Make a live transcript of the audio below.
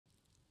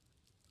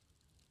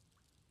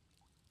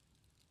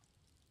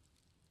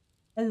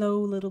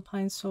Hello, little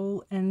pine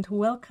soul, and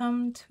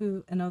welcome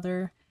to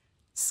another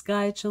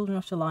Sky Children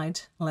of the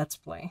Light Let's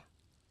Play.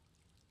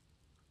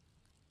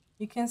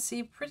 You can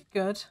see pretty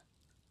good.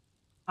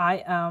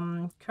 I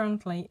am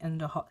currently in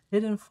the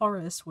hidden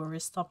forest where we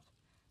stopped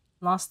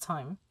last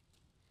time.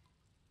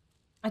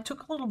 I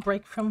took a little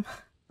break from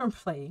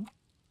playing,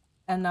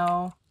 and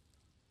now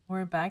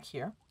we're back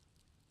here.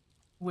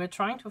 We're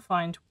trying to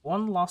find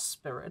one lost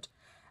spirit,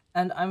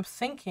 and I'm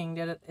thinking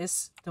that it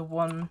is the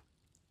one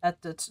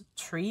at the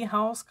tree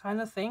house kind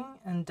of thing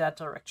in that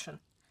direction.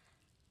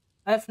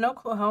 I have no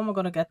clue how I'm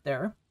gonna get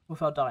there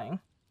without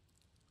dying.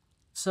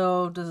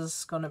 So this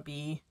is gonna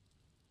be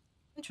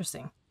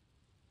interesting.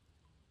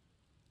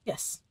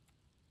 Yes.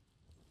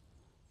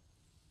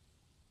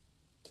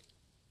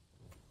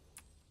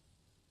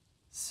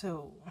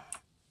 So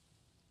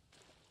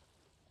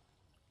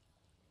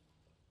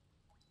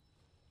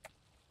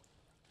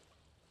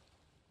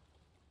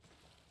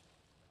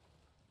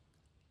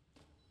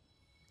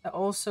I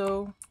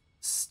also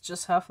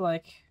just have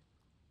like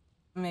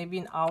maybe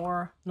an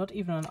hour, not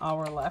even an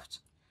hour left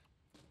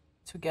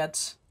to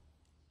get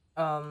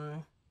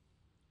 3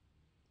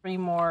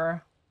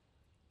 more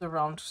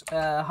around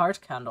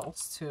heart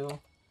candles to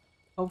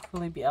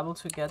hopefully be able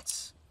to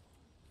get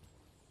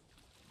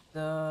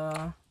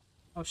the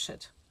oh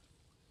shit,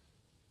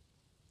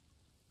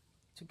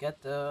 to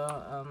get the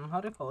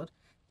how do you call it,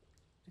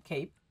 the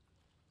cape.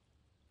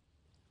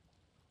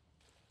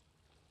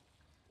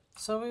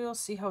 So we will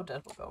see how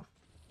that will go.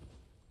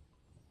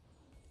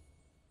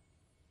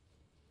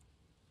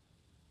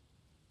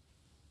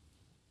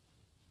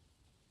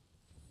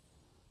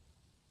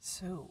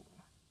 So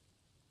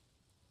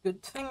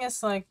good thing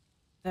is like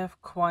they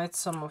have quite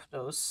some of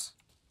those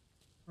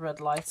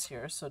red lights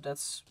here, so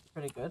that's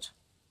pretty good.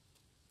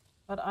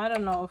 But I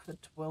don't know if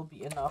it will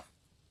be enough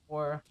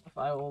or if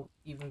I will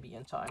even be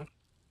in time.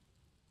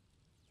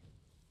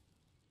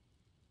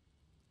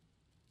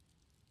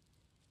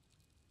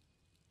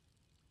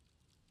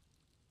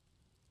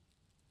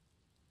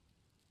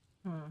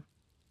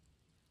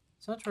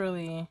 It's not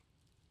really...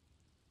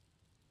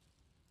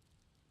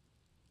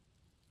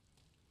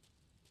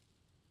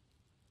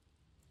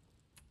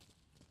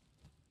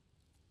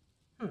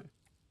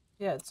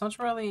 Yeah, it's not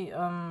really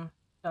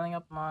filling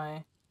up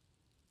my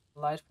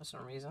light for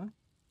some reason.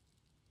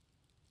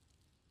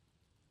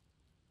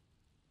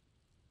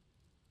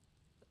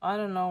 I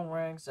don't know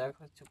where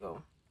exactly to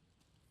go.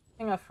 I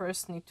think I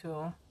first need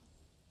to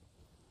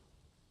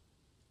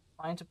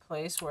find a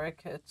place where I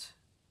could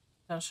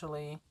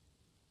potentially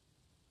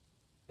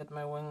get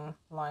my wing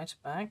light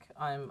back.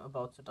 I'm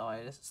about to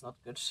die. This is not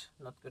good.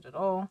 Not good at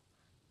all.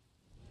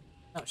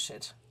 Oh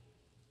shit.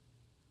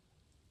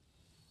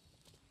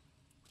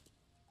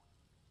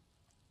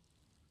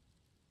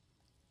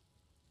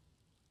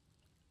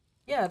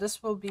 Yeah,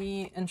 this will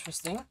be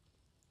interesting.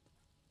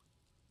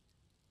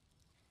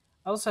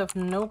 I also have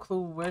no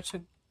clue where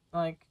to,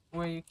 like,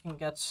 where you can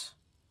get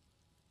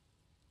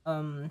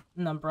an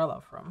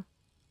umbrella from.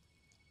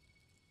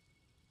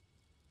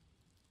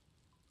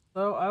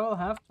 So I will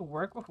have to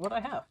work with what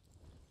I have.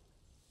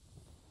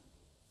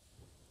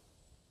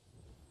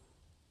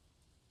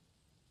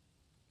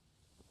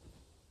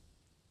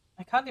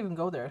 I can't even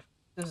go there.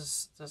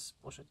 This is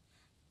bullshit.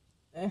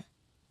 Eh.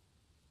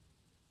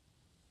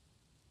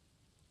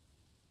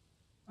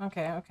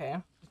 Okay.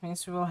 This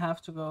means we will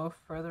have to go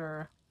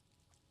further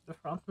to the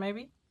front,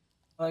 maybe?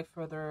 Like,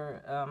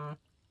 further,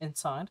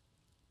 inside.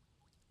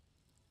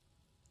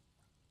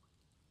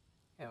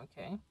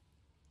 Okay.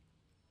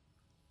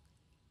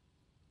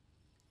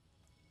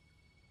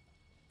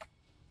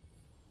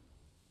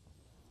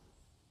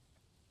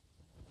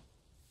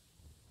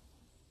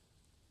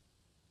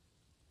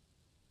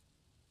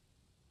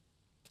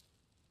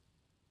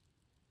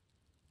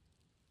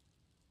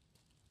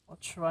 I'll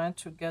try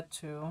to get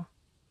to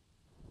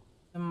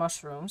the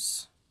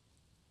mushrooms.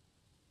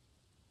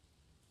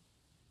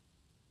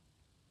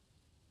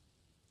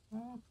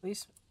 Oh,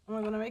 please. Am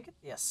I gonna make it?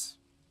 Yes.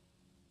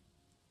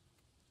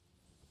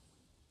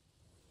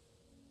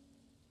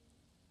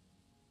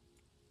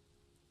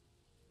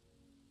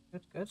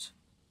 Good.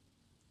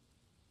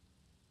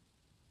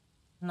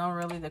 Now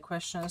really the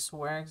question is,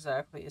 where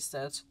exactly is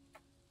that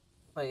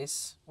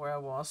place where I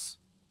was?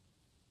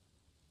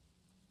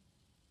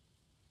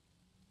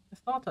 I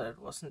thought that it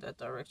was in that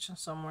direction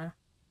somewhere.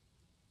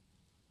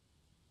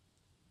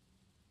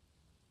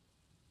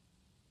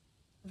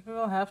 But we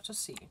will have to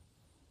see.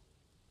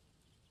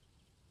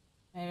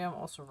 Maybe I'm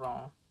also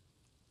wrong.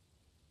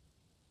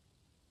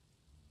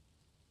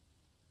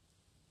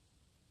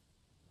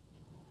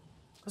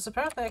 Because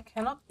apparently I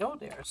cannot go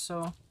there,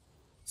 so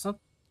it's not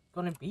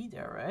gonna be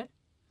there, right?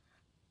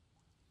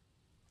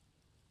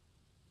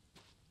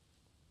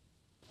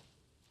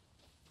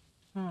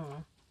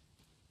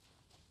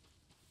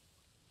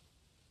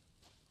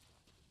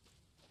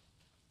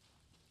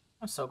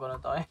 I'm still gonna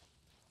die.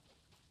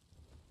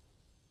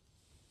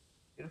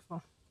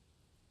 Beautiful.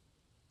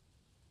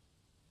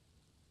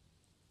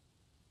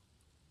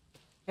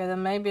 Okay,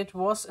 then maybe it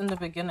was in the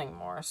beginning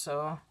more,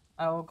 so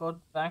I will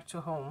go back to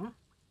home.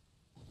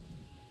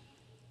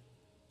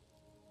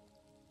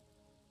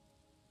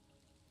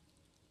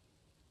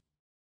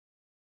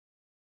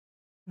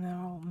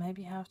 No,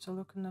 maybe I have to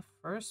look in the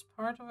first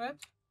part of it.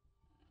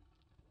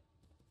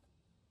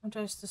 Oh,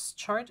 there's this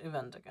chart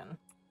event again.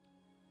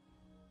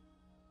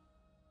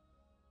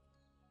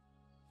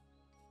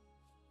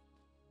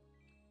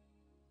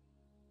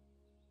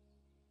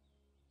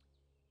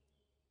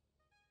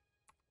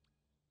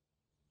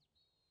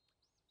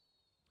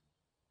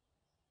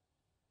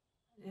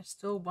 There's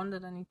still one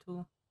that I need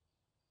to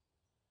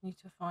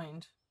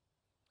find.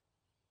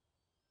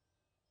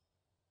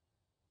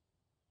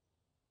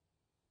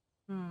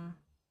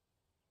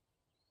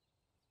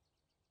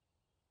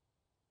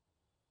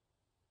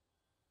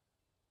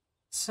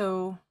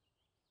 So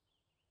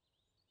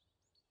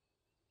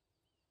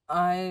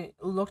I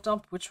looked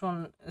up which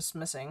one is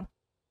missing.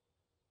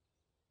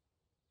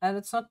 And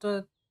it's not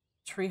the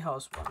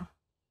treehouse one.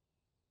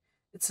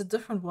 It's a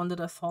different one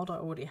that I thought I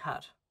already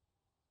had.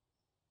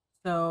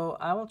 So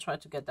I will try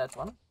to get that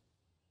one.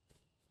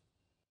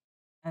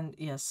 And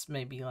yes,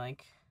 maybe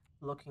like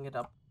looking it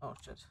up. Oh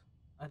shit.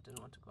 I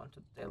didn't want to go into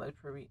the daylight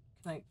preview.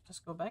 Can I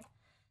just go back?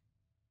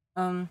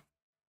 Oh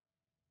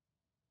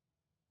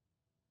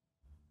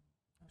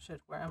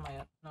shit, where am I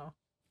at? No.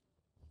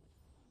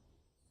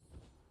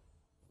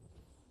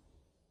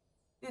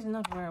 This is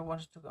not where I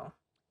wanted to go.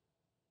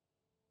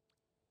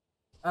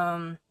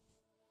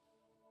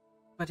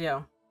 But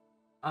yeah,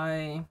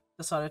 I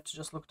decided to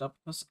just look it up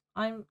because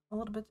I'm a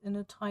little bit in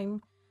a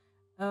time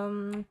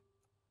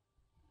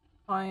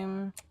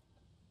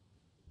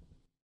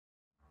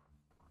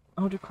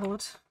how do you call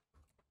it?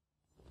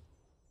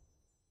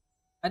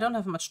 I don't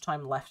have much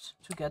time left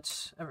to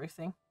get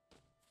everything.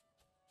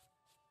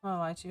 Oh, I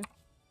lied to you.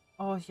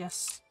 Oh,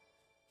 yes.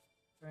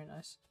 Very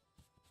nice.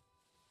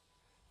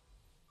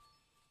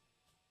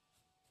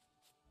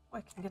 Oh,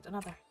 I can get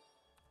another.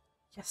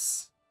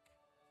 Yes.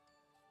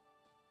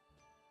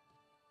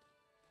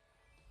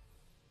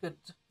 Good.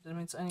 That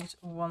means I need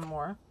one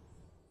more.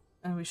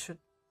 And we should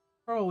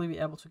probably be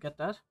able to get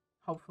that.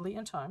 Hopefully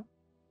in time.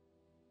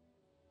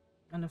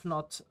 And if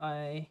not,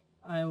 I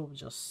will be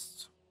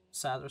just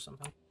sad or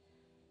something.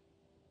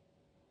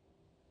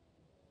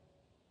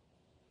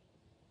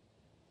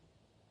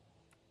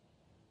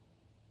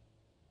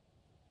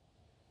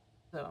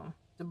 So,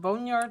 the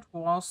boneyard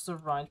was the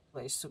right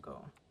place to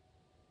go.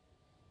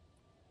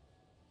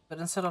 But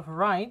instead of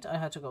right, I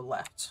had to go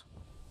left.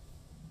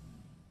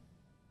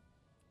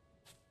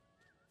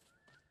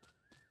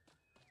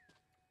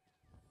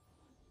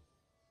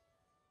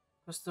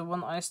 Because the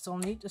one I still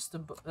need is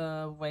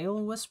the Whale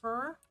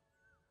Whisperer.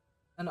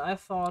 And I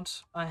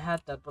thought I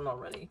had that one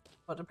already.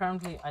 But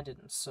apparently I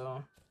didn't,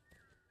 so...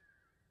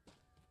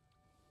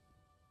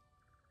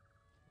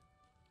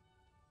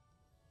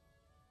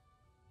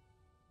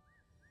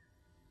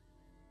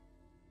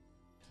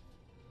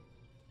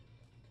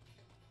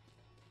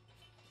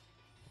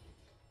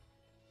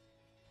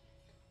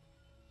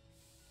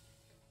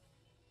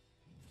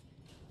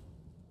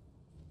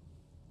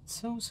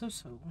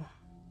 So.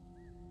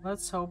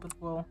 Let's hope it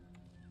will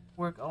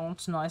work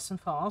out nice and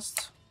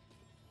fast.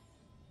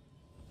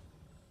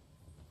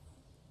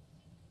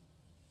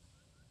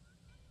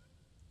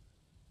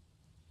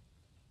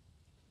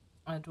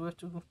 I do have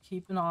to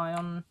keep an eye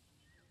on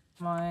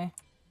my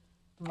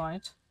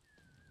light.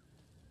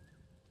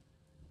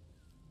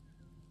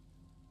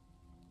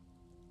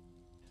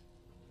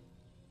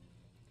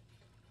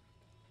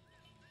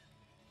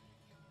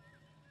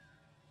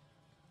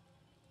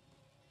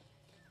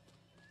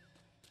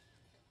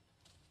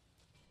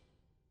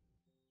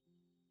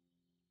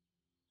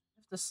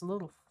 This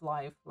little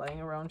fly flying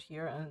around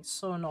here, and it's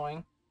so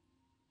annoying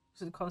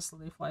because it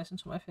constantly flies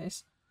into my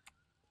face.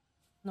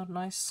 Not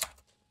nice.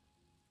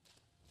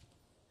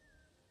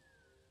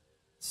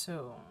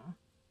 So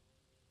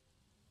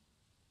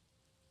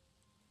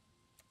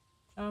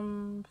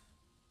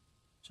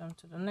jump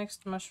to the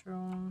next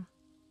mushroom.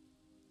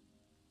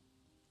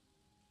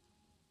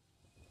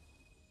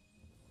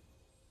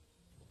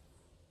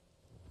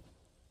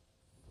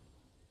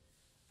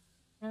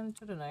 And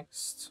to the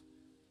next.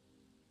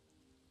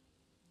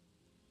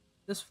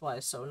 This fly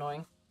is so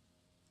annoying.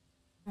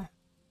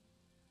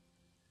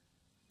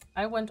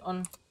 I went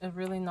on a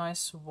really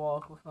nice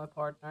walk with my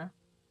partner.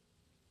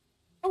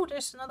 Oh,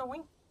 there's another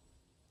wing.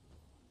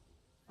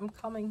 I'm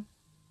coming.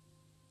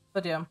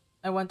 But yeah,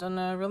 I went on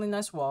a really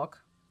nice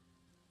walk.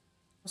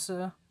 It was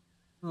a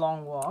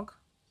long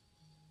walk.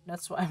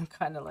 That's why I'm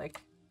kind of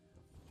like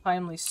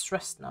timely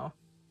stressed now.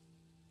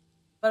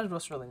 But it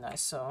was really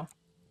nice, so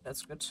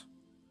that's good.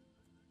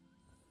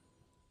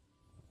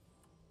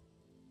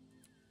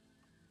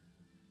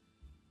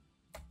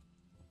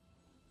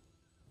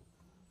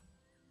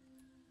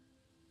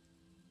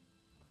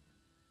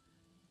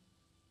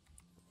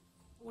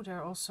 Oh, there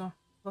are also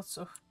lots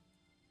of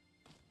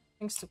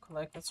things to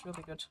collect. That's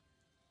really good.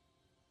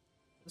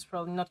 It's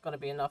probably not going to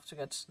be enough to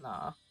get...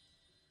 Nah,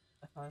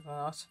 definitely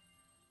not.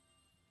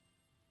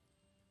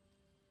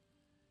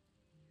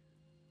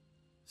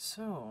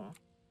 So,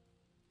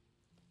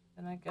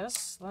 then I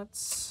guess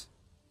let's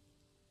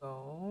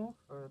go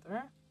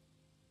further.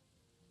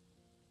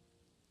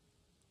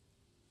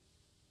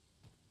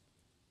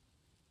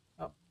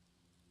 Oh,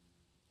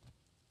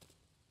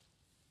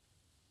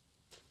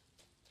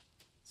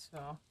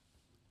 So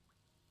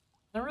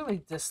I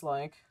really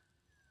dislike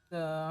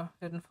the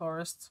hidden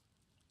forest.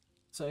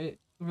 So I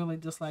really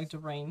dislike the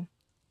rain.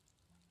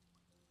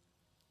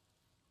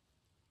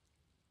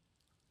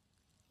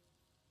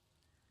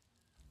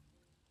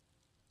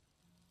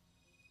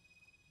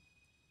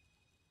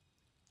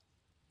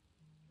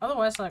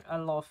 Otherwise, like, I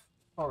love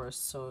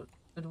forests, so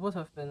it would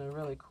have been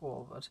really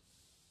cool, but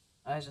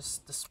I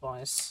just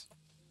despise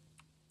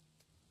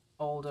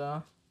all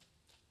the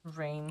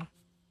rain.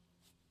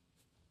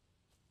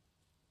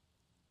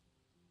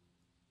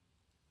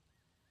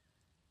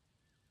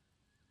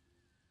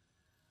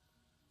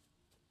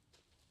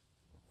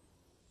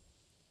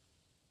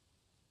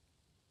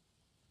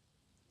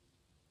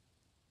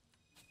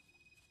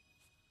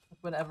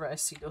 Whenever I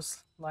see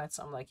those lights,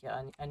 I'm like,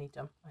 yeah, I need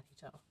them. I need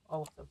them.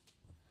 All of them.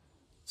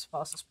 As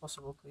fast as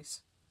possible,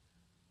 please.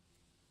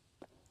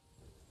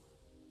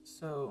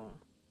 So...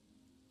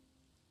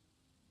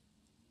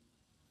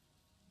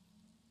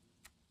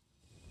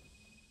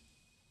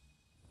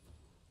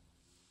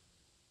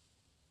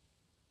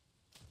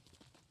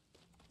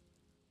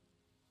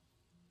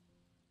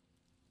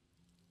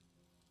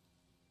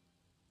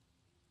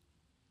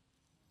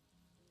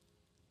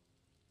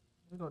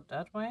 we go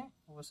that way?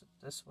 Or was it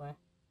this way?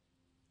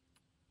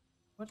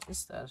 What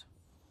is that?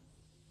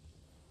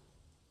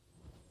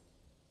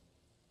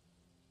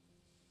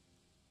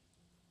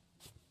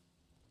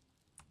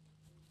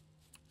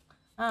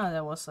 Ah,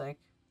 that was like...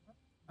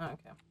 Oh,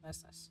 okay,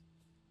 nice, nice.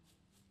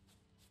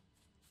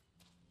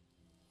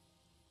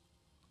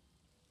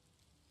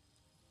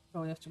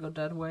 Probably have to go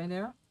that way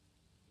there.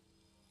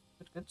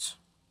 Good, good.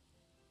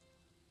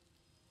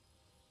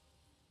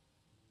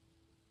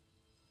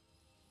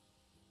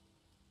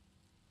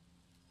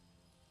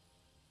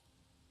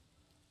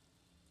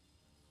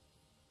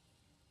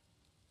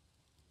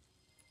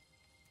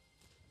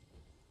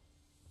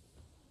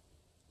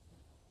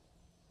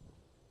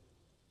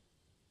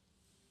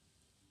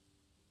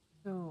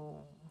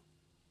 So...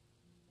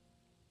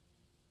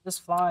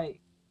 Just fly.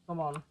 Come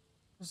on.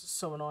 This is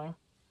so annoying.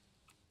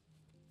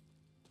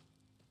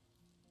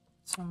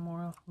 Some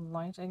more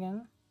light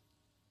again.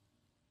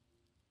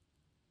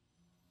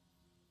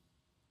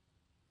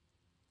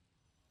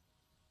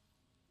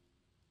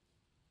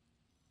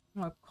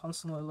 I'm like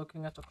constantly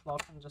looking at the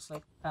clock and just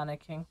like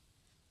panicking.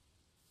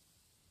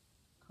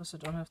 Because I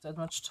don't have that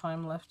much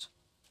time left.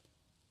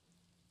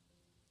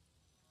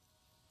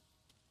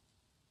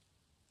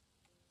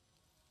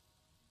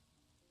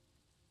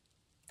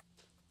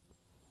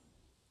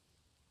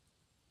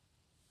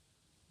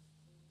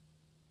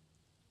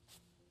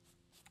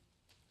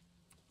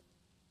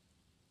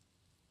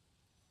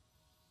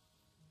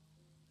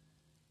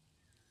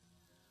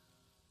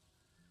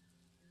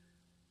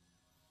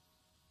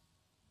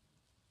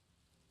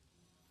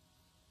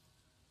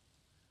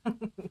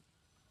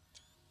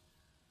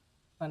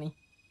 Funny.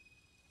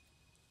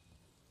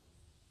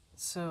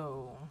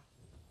 So...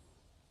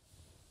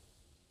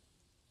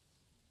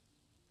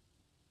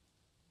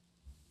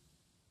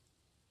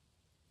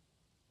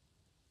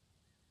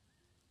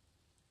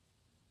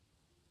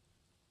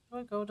 do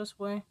I go this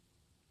way?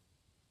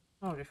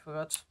 I already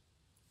forgot.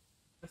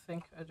 I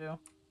think I do.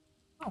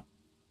 Oh.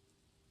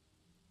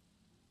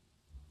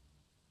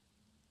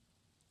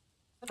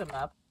 Is that a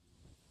map?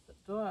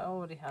 Do I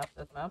already have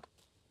that map?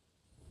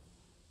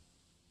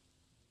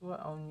 Do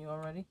I own you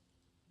already?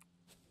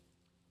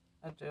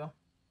 I do.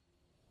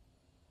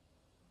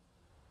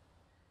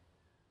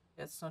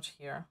 It's not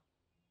here.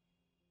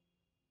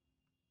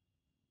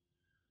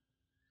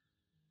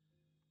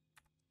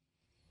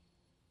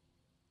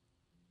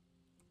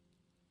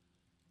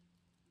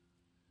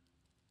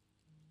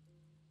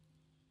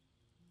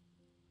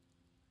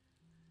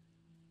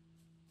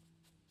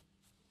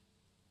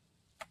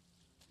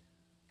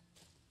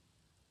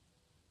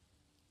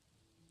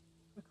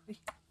 Quickly.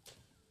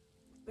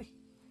 Quickly.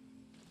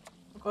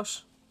 Oh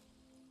gosh.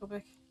 Go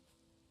back.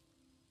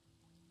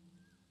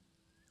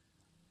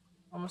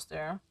 Almost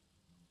there.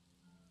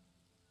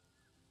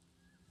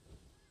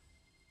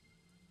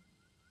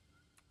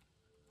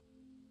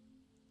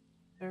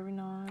 Very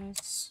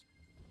nice.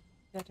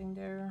 Getting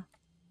there.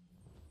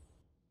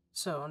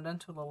 So, and then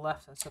to the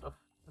left instead of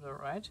to the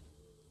right.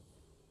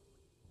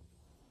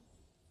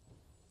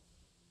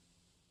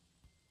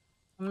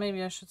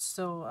 Maybe I should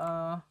still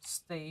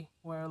stay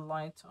where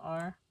light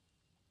are.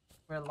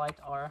 Where light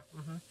are.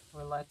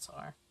 Where lights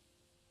are.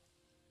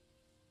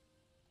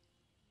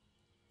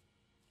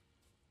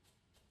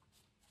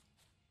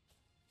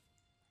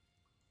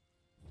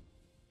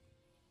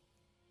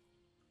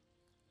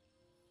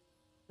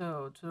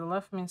 So, to the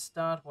left means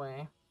that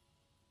way.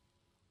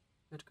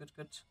 Good, good,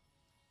 good.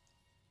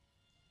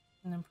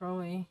 And then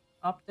probably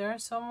up there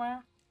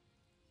somewhere.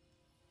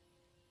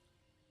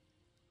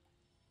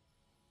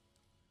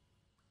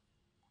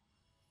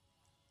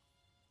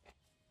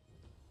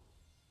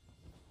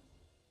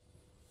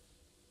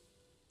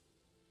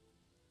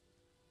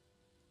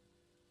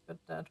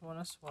 Got that one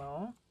as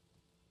well.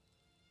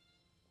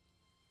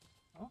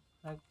 Oh,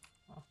 oh,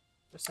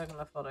 for a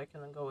second I thought I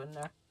can go in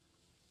there.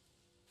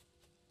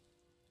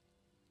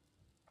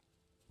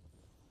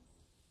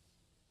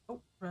 Oh,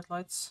 red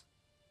lights.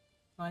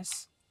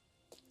 Nice.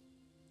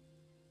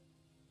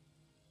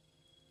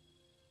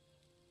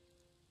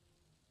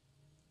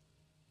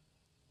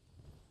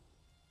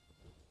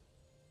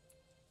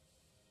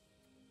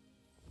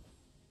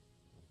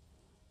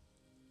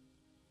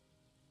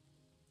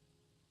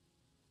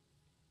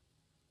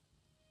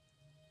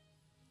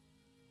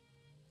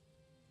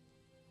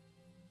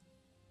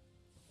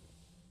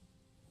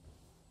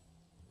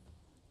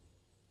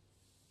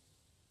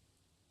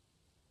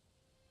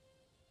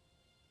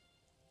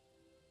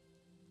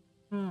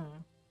 Hmm.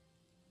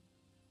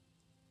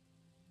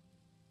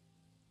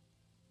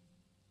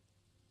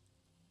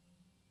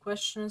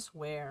 Question is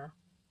where?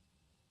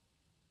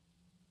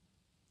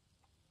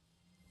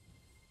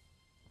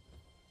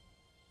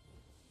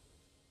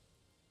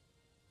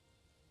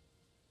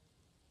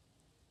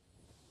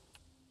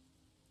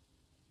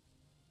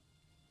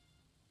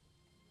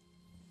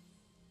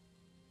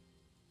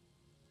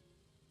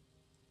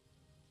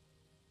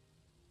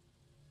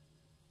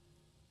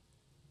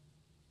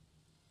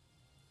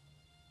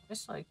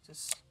 It's like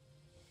this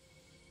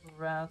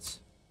red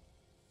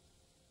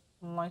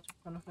light in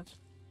front of it.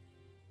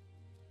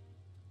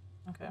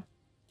 Okay.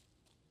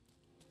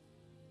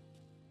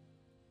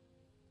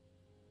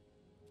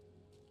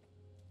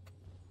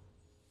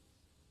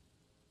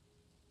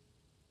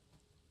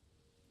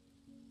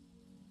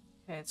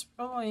 Okay, it's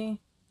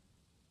probably...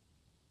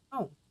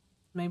 Oh,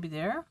 maybe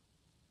there?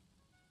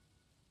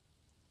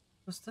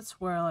 Because that's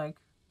where, like,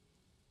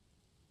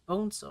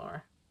 bones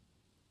are.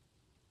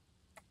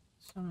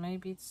 So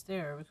maybe it's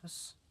there,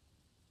 because...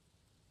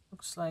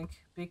 Looks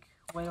like big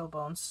whale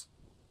bones.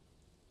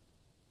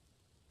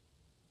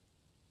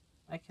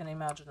 I can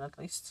imagine, at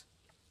least.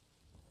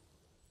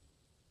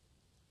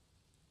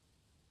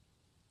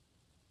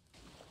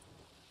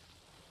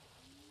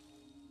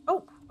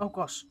 Oh! Oh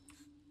gosh.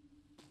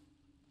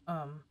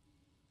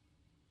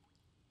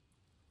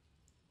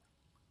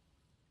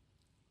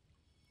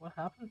 What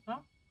happened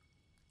now?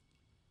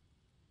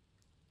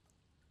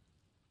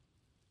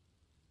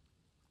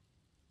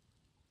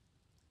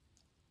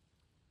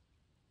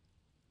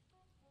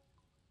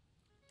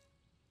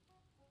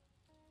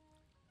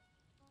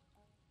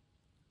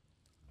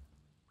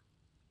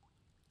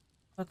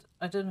 But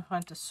I didn't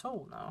find the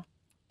soul now.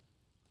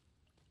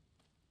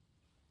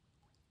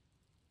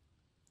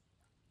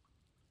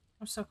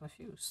 I'm so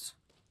confused.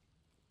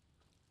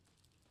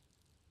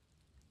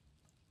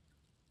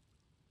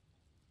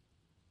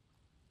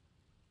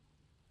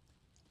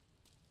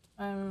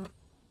 I'm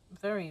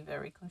very,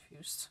 very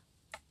confused.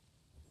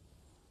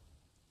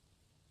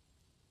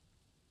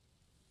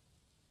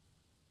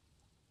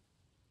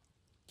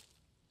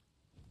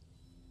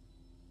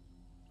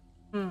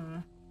 Hmm.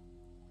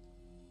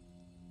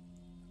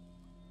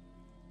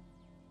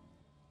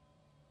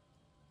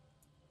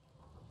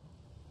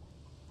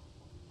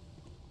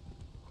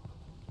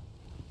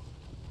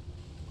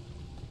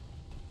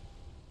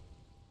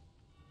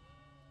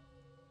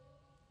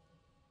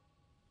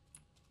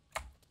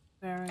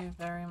 Very,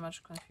 very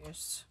much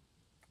confused.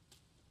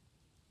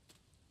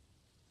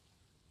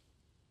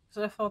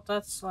 Because I thought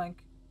that's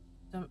like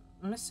the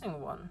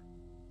missing one.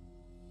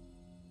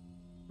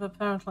 But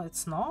apparently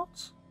it's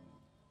not.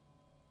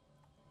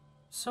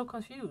 So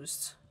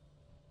confused.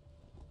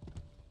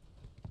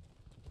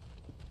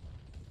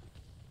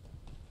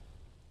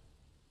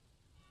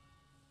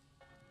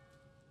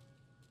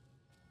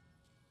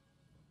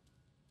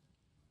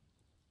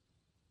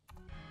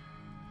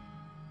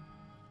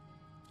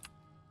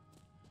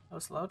 That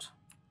was loud.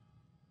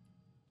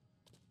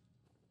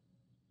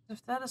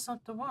 If that is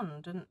not the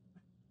one, then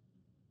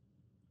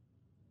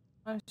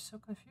I'm so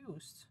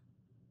confused.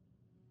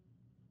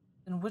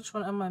 Then which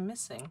one am I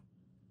missing?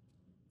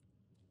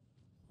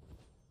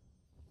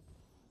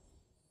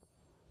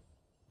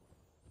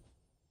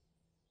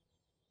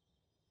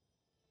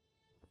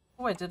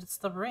 Oh wait, did it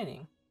stop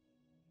raining?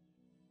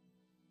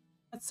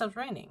 It stopped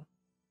raining.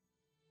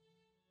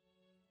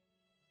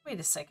 Wait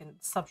a second,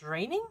 it stopped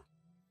raining?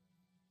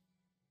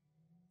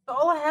 So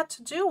all I had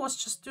to do was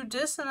just do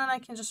this and then I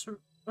can just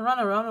run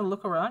around and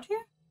look around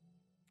here?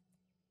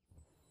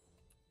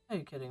 Are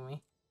you kidding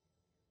me?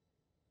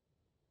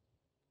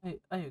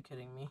 Are you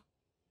kidding me?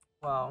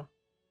 Wow.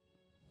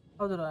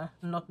 How did I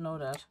not know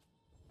that?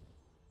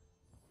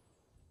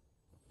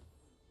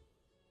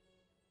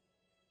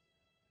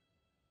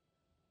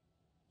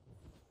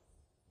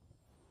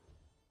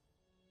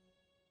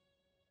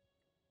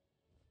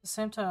 At the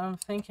same time, I'm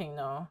thinking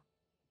now.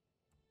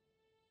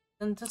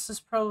 Then this is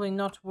probably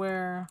not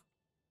where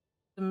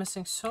the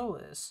missing soul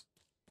is.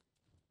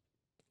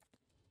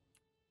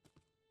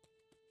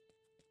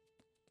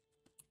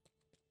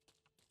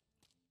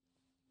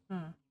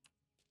 Hmm.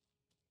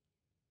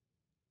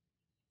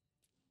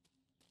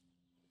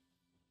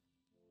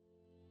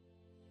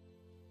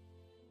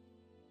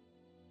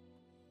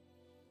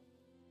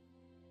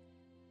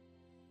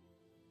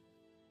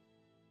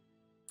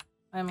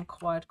 I'm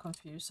quite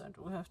confused, I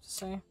do have to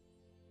say.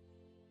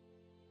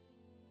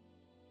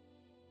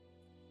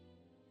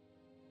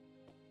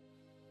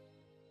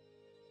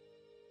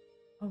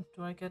 Oh,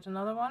 do I get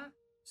another one?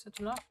 Is it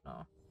enough? No.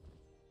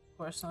 Of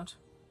course not.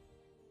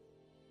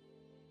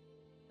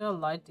 Did I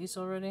light these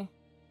already?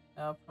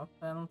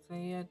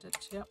 Apparently I did,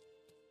 yeah.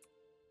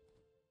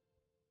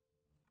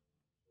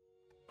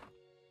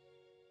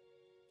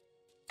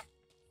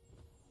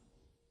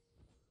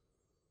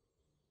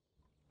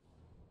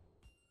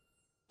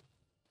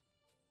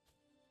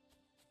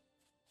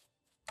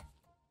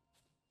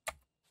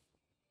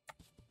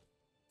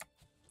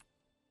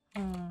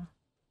 Hmm.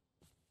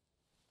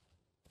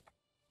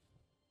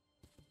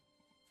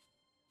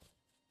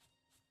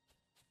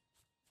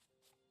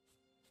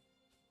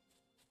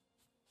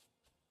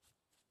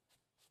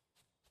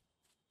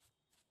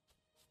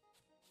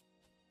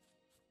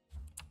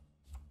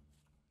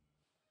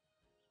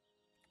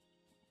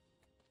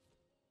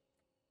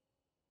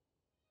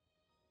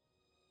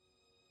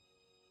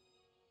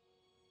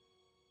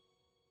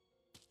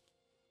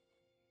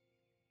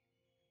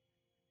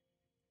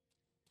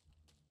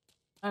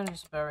 I'm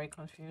just very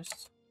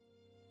confused.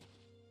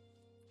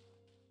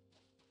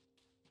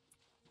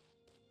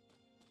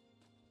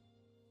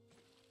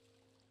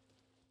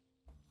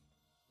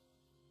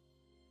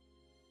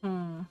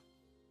 Hmm.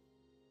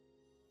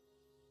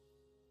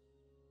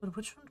 But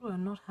which one do I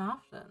not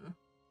have then?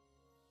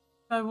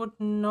 If I would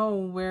know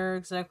where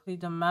exactly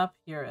the map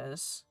here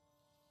is.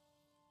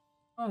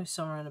 Probably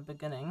somewhere in the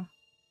beginning.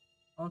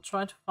 I'll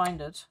try to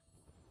find it.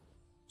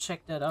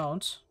 Check that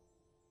out.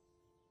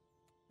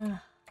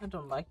 I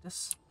don't like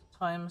this. The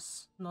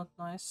time's not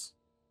nice.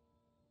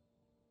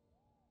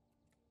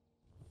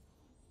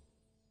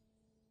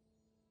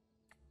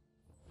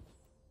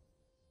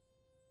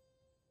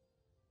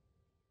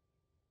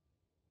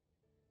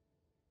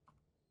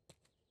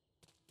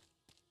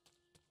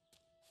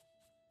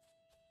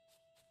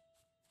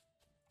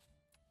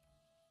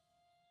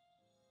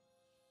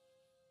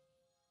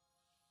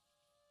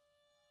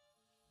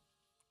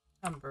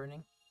 I'm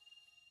burning.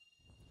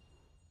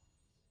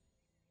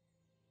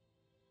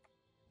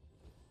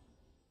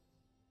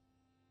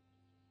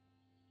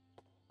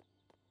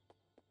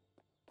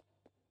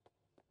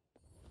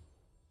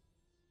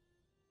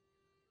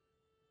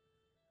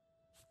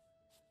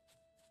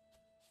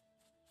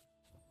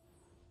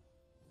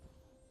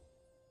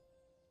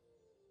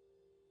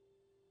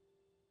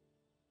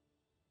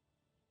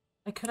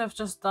 I could have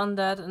just done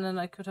that and then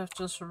I could have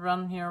just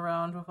run here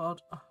around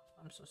without... Oh,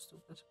 I'm so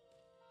stupid.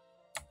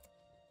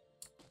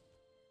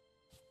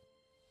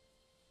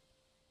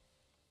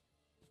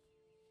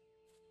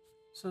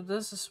 So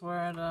this is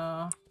where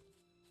the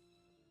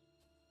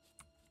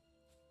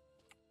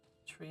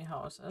tree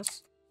house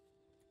is.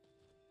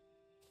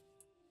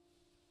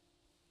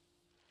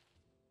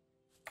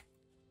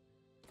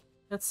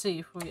 Let's see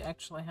if we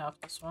actually have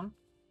this one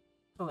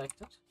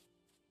collected.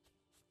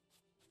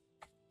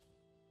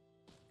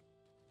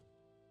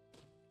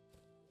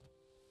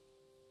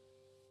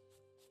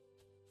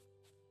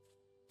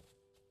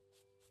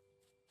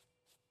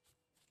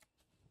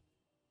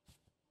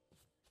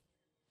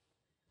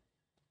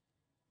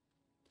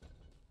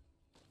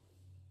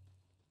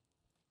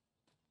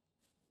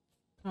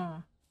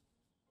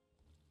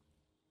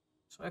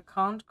 So I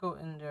can't go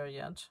in there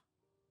yet.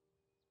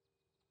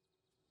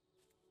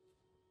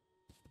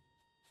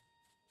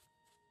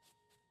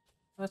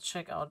 Let's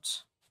check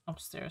out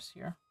upstairs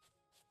here.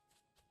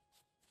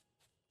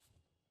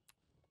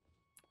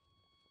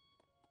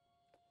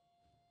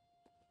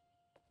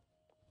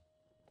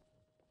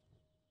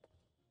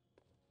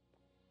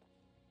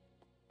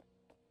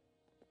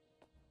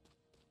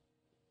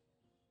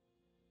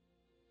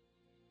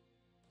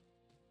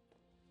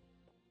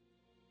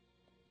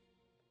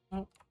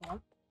 Oh, come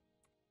on.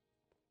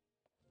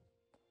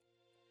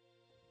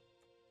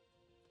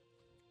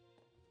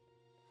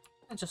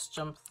 I just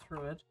jumped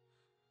through it.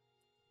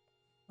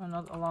 I'm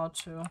not allowed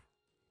to.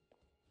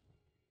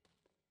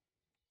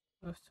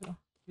 I have to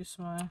use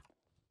my...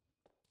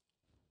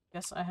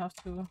 Guess I have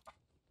to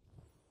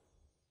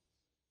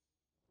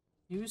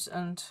use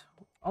and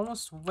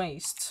almost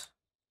waste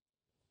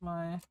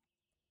my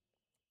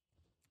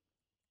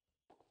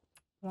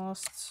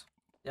last...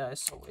 Yeah, I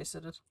so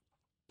wasted it.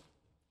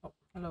 Oh,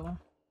 hello.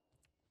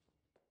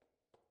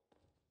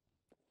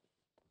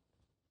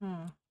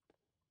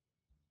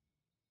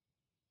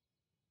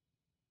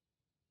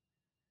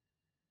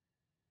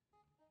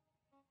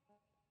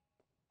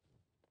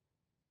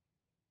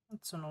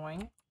 That's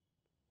annoying.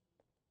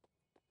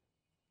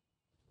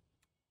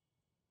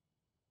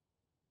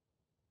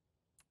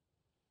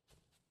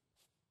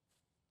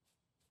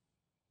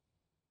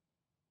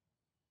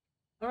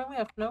 I really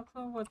have no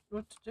clue what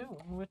to do,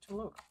 where to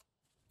look.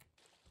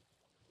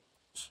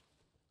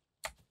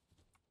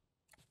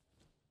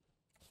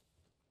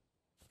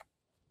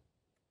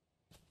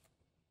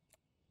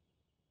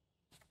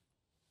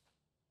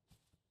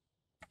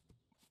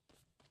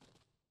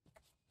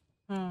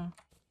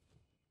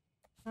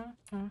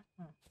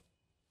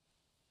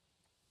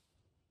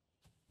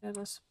 That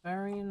is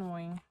very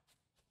annoying.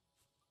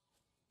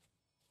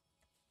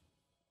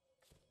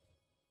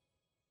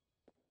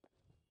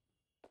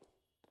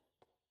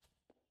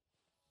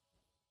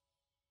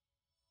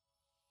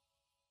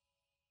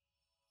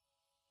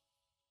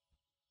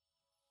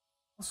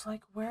 was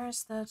like, where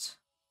is that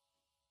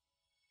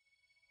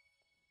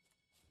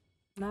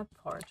map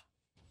part?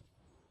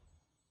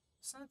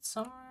 Isn't it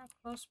somewhere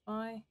close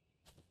by?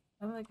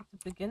 I'm like at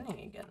the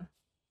beginning again.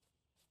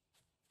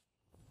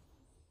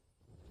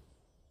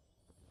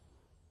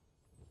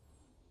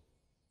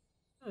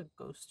 A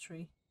ghost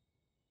tree.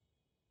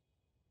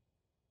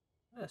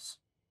 This.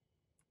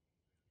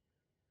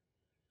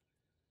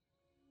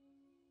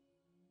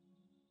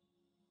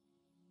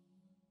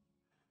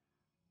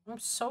 I'm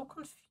so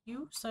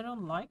confused. I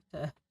don't like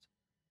that.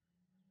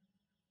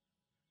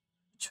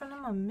 Which one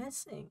am I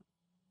missing?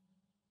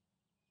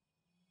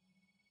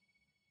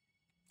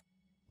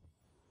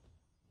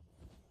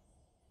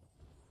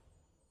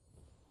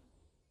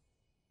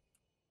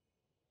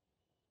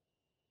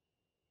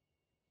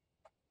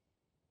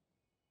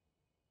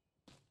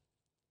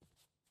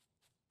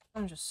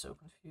 I'm just so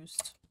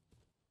confused.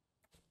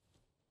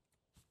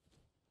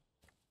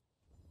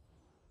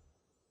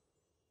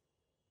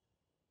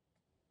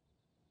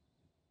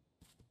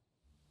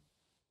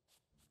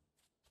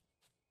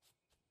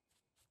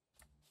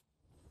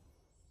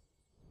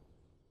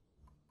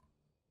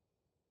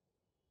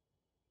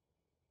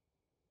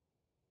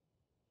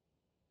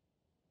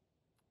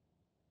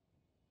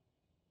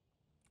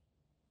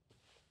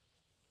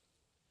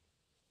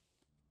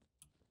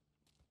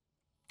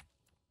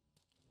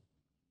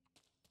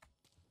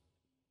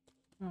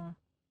 I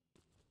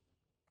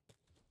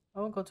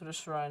will go to the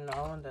shrine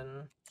now and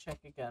then check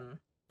again.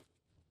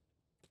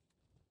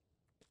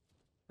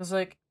 Because,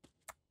 like,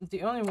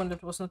 the only one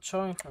that was not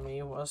showing for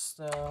me was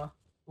the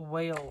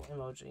whale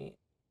emoji.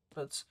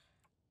 But,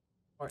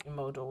 or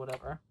emote or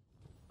whatever.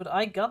 But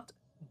I got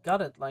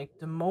it, like,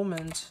 the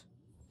moment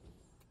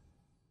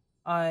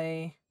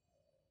I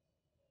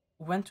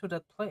went to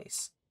that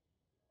place.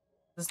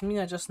 Does it mean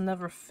I just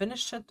never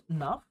finished it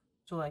enough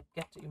to, like,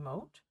 get the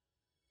emote?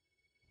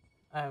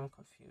 I'm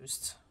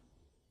confused.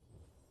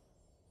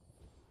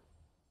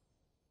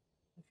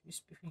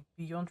 Confused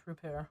beyond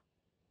repair.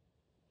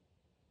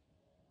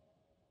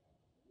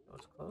 That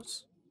was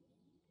close.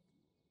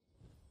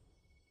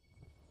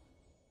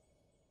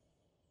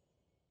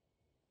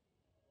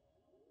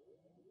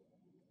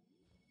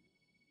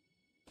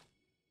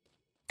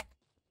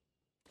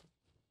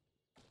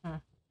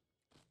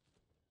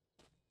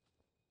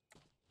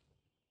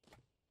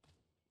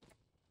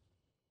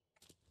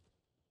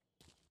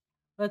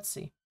 Let's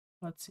see.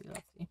 Let's see.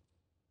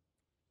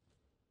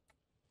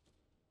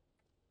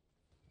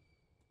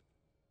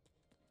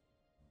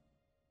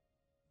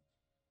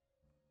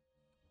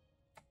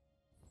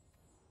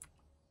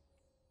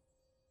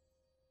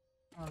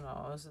 Oh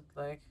no, is it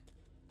like...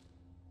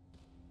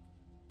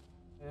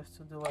 we have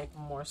to do like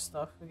more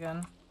stuff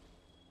again?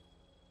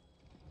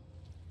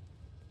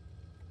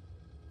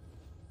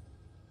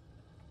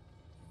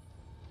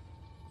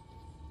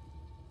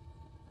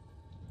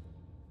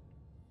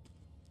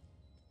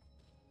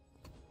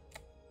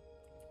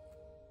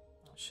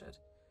 Oh shit.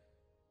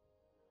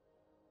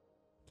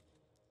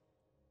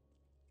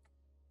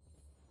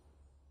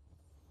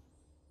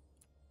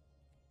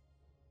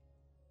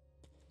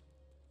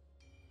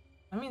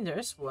 I mean, there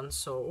is one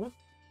soul.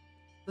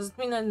 Does it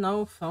mean I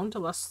now found the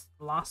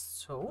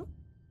last soul?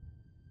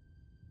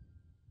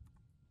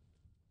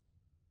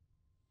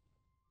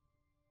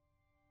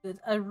 Did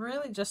I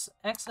really just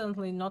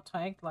accidentally not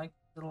tagged like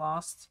the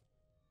last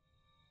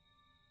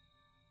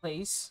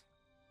place?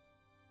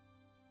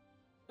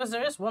 Because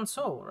there is one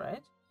soul,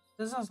 right?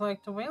 This is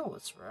like the whale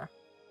was rare.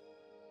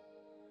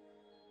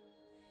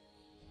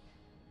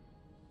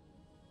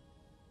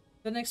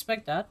 Didn't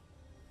expect that.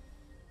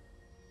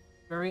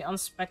 Very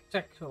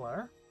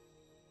unspectacular.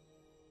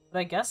 But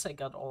I guess I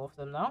got all of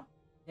them now.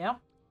 Yeah,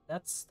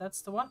 that's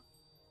the one.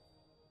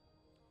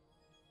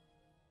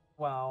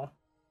 Wow.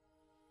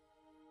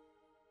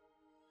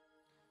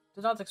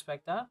 Did not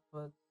expect that,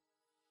 but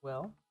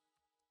well.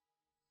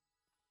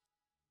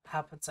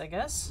 Happens, I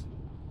guess.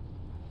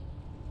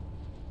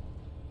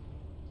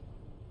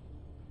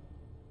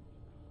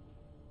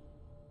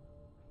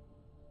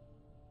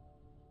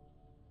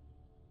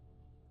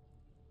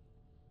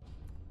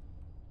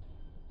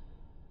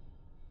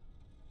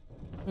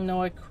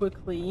 Now I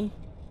quickly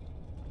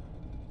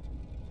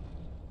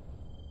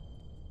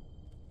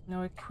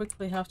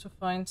have to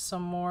find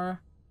some more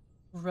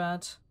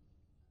red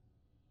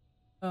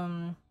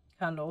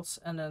candles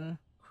and then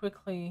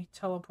quickly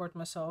teleport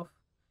myself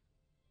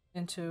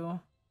into...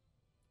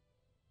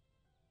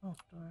 oh,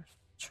 there's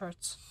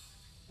charts.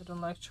 I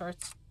don't like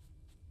charts.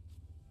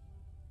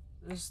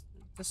 Is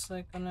this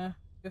like gonna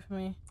give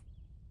me...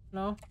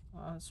 no?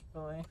 Oh, it's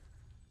probably...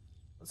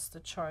 what's the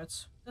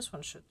charts? This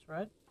one should,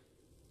 right?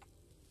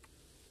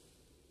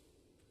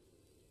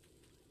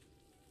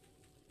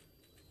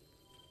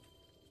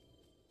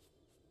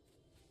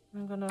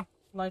 I'm gonna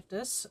light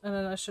this and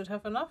then I should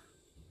have enough.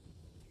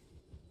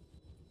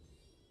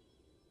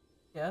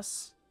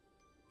 Yes.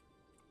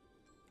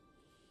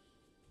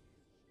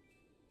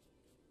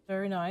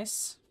 Very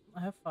nice. I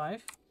have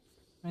 5.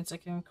 Means I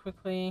can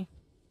quickly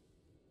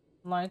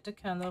light the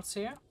candles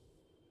here.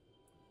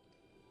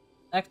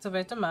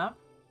 Activate the map.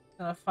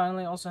 And I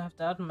finally also have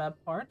that map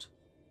part.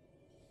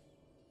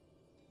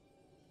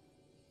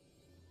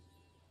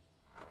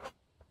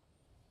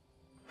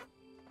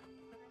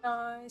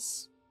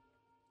 Nice.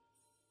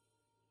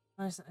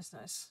 Nice, nice,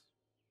 nice.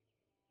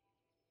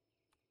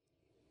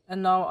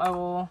 And now I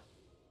will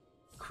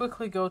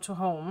quickly go to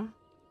home.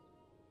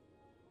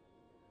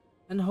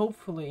 And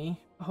hopefully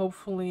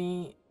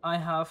I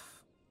have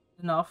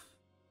enough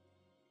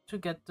to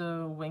get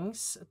the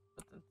wings.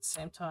 But at the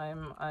same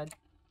time, I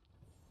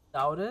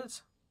doubt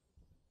it.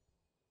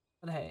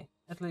 But hey,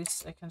 at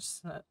least I can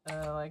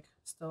like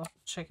still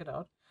check it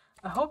out.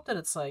 I hope that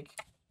it's like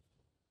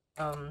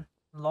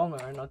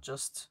longer, not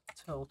just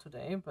till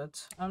today,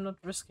 but I'm not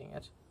risking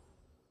it.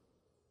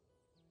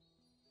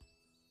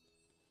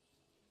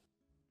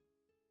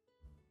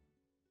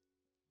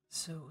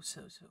 So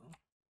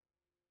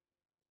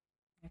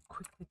I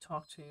quickly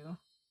talk to you.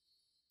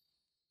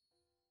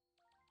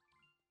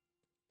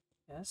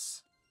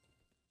 Yes.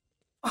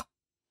 Oh,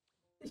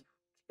 are you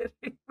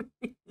kidding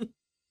me?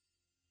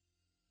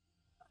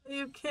 Are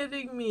you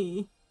kidding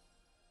me?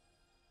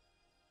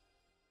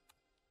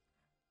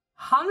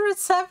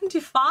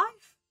 175?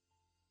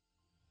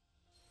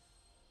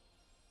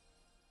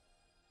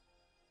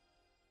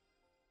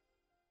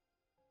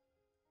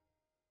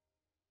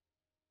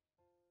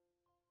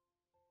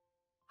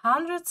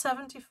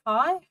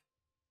 $175?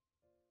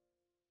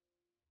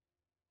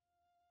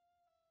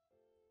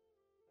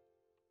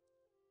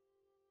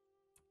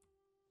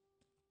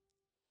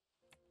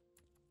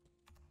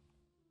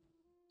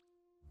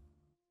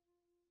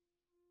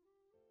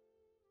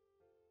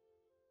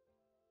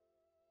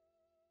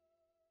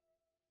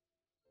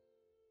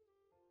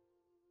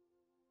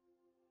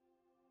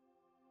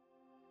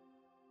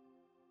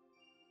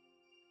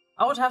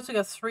 I would have to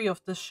get 3 of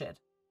this shit.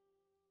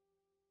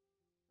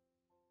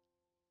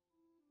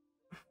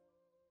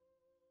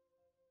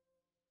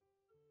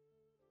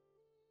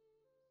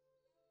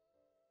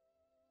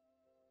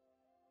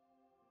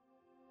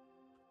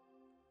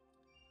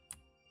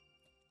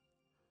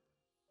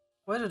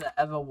 Why did I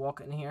ever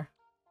walk in here?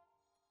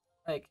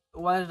 Like,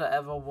 why did I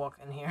ever walk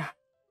in here?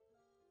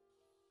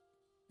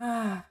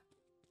 Now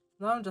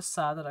I'm just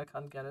sad that I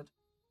can't get it.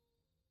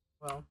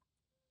 Well.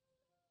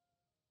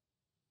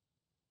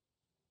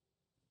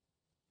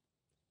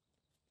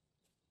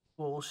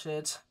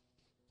 Bullshit.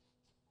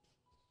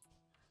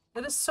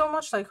 It is so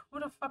much, like, who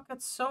the fuck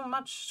gets so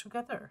much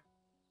together?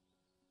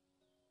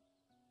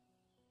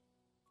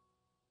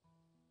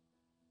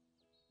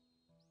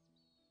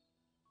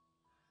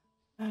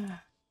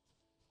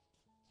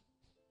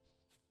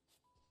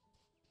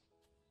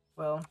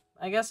 Well,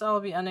 I guess I'll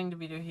be ending the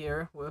video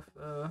here with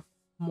a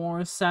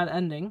more sad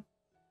ending.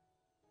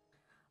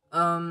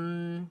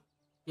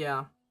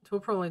 Yeah, it will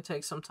probably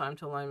take some time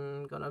till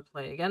I'm gonna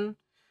play again.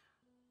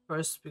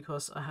 First,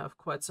 because I have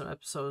quite some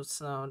episodes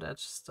now that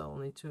still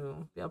need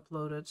to be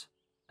uploaded,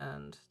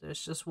 and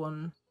there's just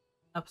one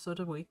episode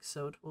a week,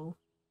 so it will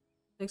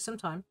take some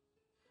time.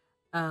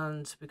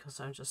 And because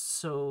I'm just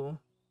so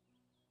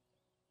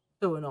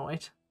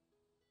annoyed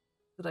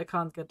that I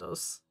can't get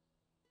those,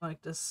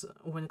 like this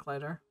wind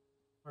glider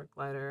or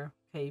glider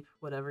cape,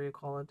 whatever you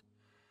call it.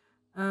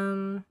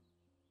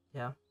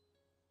 Yeah,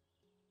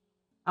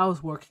 I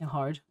was working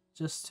hard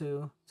just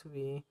to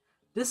be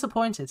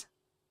disappointed,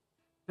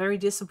 very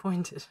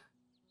disappointed.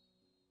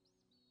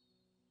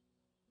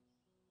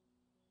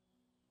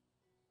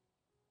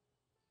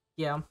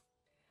 Yeah,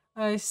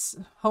 I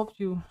hope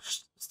you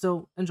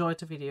still enjoyed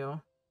the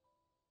video,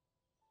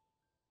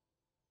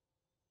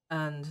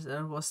 and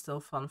it was still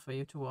fun for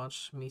you to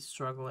watch me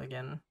struggle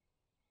again.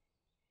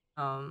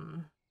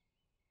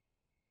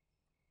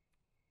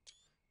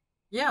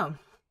 Yeah,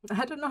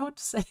 I don't know what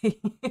to say.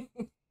 I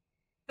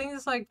think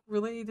it's like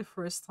really the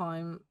first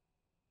time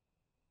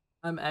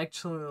I'm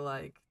actually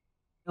like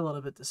a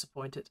little bit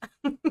disappointed.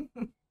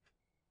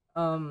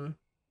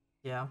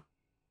 Yeah.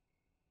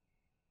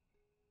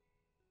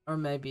 Or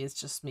maybe it's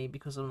just me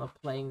because I'm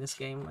not playing this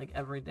game like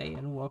every day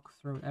and walk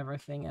through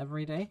everything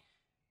every day.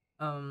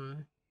 Yeah.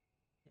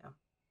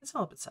 It's a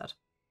little bit sad.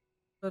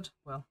 But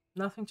well,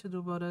 nothing to do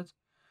about it.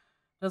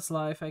 That's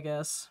life, I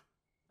guess.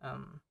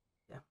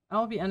 Yeah.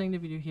 I'll be ending the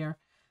video here.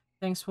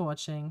 Thanks for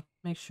watching.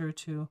 Make sure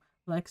to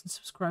like and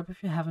subscribe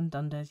if you haven't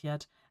done that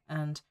yet.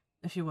 And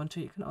if you want to,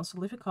 you can also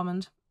leave a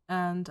comment.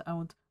 And I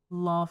would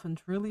love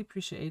and really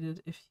appreciate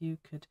it if you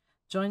could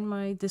join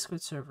my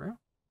Discord server,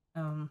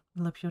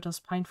 Lepiota's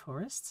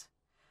Pineforest.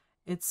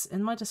 It's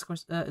in my Discord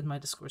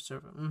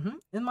server,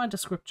 in my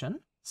description.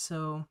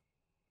 So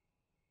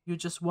you're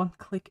just one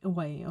click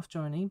away of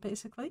joining,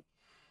 basically.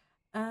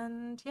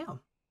 And yeah,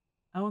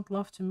 I would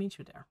love to meet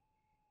you there.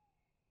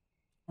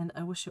 And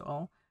I wish you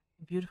all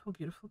a beautiful,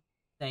 beautiful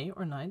day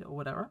or night or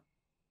whatever.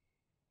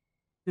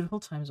 Beautiful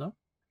time zone.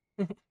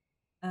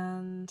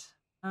 And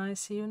I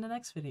see you in the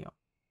next video.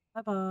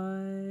 Bye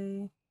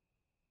bye.